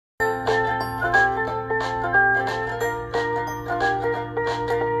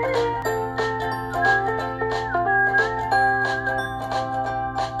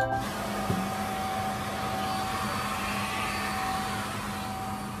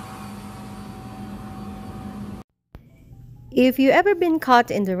If you ever been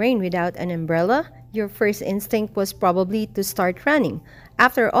caught in the rain without an umbrella, your first instinct was probably to start running.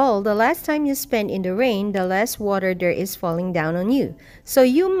 After all, the less time you spend in the rain, the less water there is falling down on you. So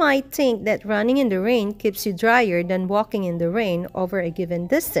you might think that running in the rain keeps you drier than walking in the rain over a given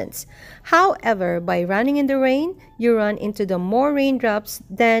distance. However, by running in the rain, you run into the more raindrops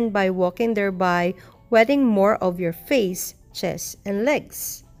than by walking, thereby wetting more of your face, chest, and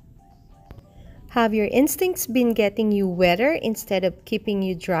legs. Have your instincts been getting you wetter instead of keeping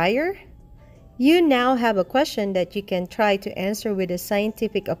you drier? You now have a question that you can try to answer with a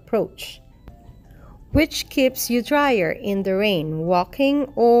scientific approach. Which keeps you drier in the rain,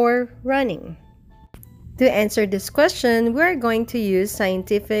 walking or running? To answer this question, we're going to use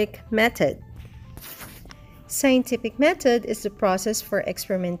scientific method. Scientific method is the process for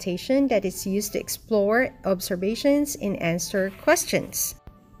experimentation that is used to explore observations and answer questions.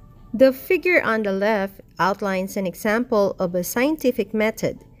 The figure on the left outlines an example of a scientific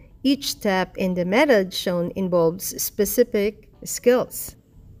method. Each step in the method shown involves specific skills.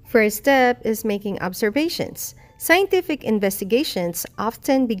 First step is making observations. Scientific investigations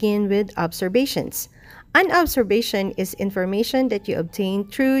often begin with observations. An observation is information that you obtain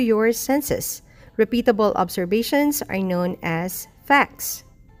through your senses. Repeatable observations are known as facts.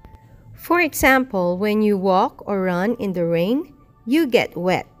 For example, when you walk or run in the rain, you get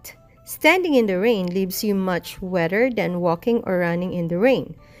wet. Standing in the rain leaves you much wetter than walking or running in the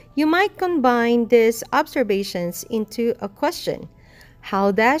rain. You might combine these observations into a question.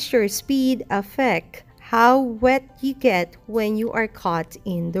 How does your speed affect how wet you get when you are caught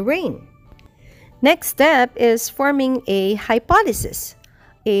in the rain? Next step is forming a hypothesis.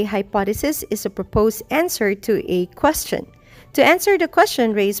 A hypothesis is a proposed answer to a question. To answer the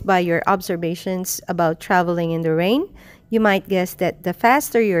question raised by your observations about traveling in the rain, you might guess that the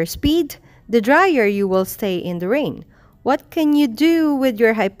faster your speed, the drier you will stay in the rain. What can you do with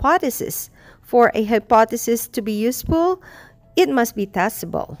your hypothesis? For a hypothesis to be useful, it must be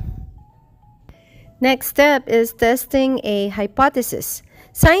testable. Next step is testing a hypothesis.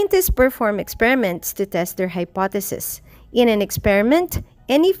 Scientists perform experiments to test their hypothesis. In an experiment,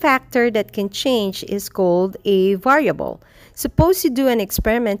 any factor that can change is called a variable. Suppose you do an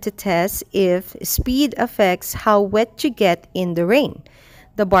experiment to test if speed affects how wet you get in the rain.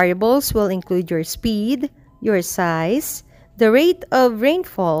 The variables will include your speed, your size, the rate of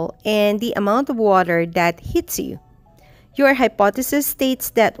rainfall, and the amount of water that hits you. Your hypothesis states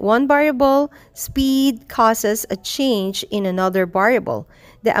that one variable, speed, causes a change in another variable,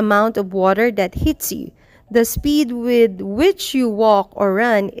 the amount of water that hits you. The speed with which you walk or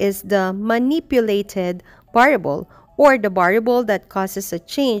run is the manipulated variable, or the variable that causes a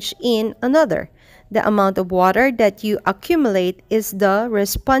change in another. The amount of water that you accumulate is the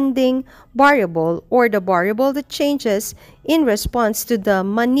responding variable, or the variable that changes in response to the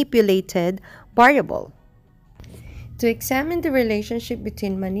manipulated variable. To examine the relationship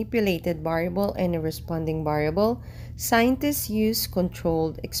between manipulated variable and a responding variable, scientists use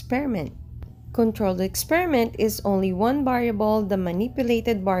controlled experiment. Controlled experiment is only one variable. The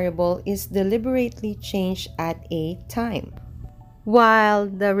manipulated variable is deliberately changed at a time. While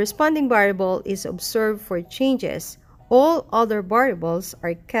the responding variable is observed for changes, all other variables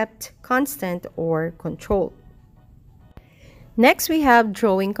are kept constant or controlled. Next, we have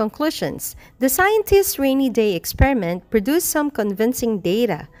drawing conclusions. The scientists' rainy day experiment produced some convincing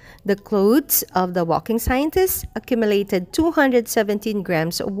data. The clothes of the walking scientists accumulated 217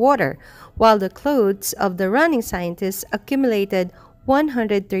 grams of water, while the clothes of the running scientists accumulated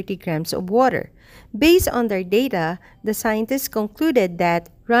 130 grams of water. Based on their data, the scientists concluded that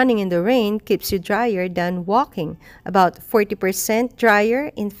running in the rain keeps you drier than walking, about 40%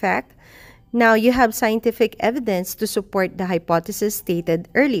 drier, in fact. Now you have scientific evidence to support the hypothesis stated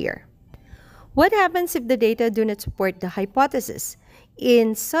earlier. What happens if the data do not support the hypothesis?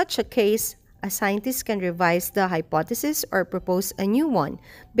 In such a case, a scientist can revise the hypothesis or propose a new one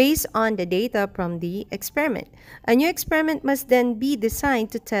based on the data from the experiment. A new experiment must then be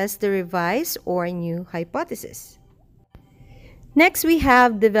designed to test the revised or new hypothesis. Next, we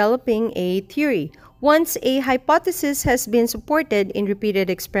have developing a theory. Once a hypothesis has been supported in repeated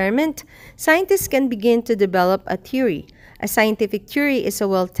experiment, scientists can begin to develop a theory. A scientific theory is a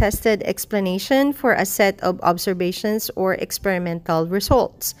well-tested explanation for a set of observations or experimental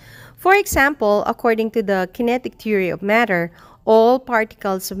results. For example, according to the kinetic theory of matter, all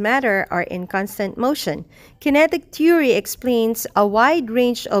particles of matter are in constant motion. Kinetic theory explains a wide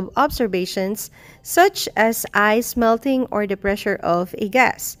range of observations, such as ice melting or the pressure of a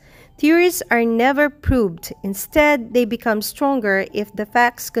gas. Theories are never proved. Instead, they become stronger if the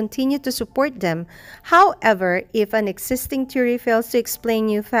facts continue to support them. However, if an existing theory fails to explain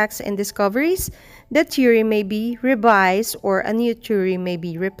new facts and discoveries, the theory may be revised or a new theory may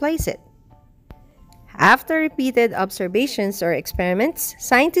be replaced. After repeated observations or experiments,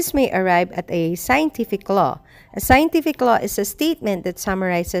 scientists may arrive at a scientific law. A scientific law is a statement that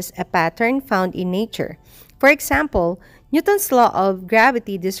summarizes a pattern found in nature. For example, Newton's law of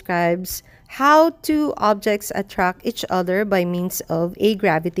gravity describes how two objects attract each other by means of a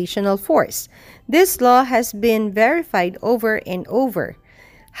gravitational force. This law has been verified over and over.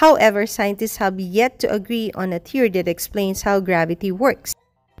 However, scientists have yet to agree on a theory that explains how gravity works.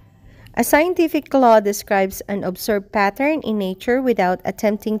 A scientific law describes an observed pattern in nature without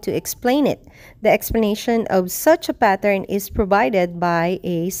attempting to explain it. The explanation of such a pattern is provided by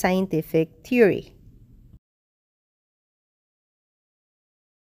a scientific theory.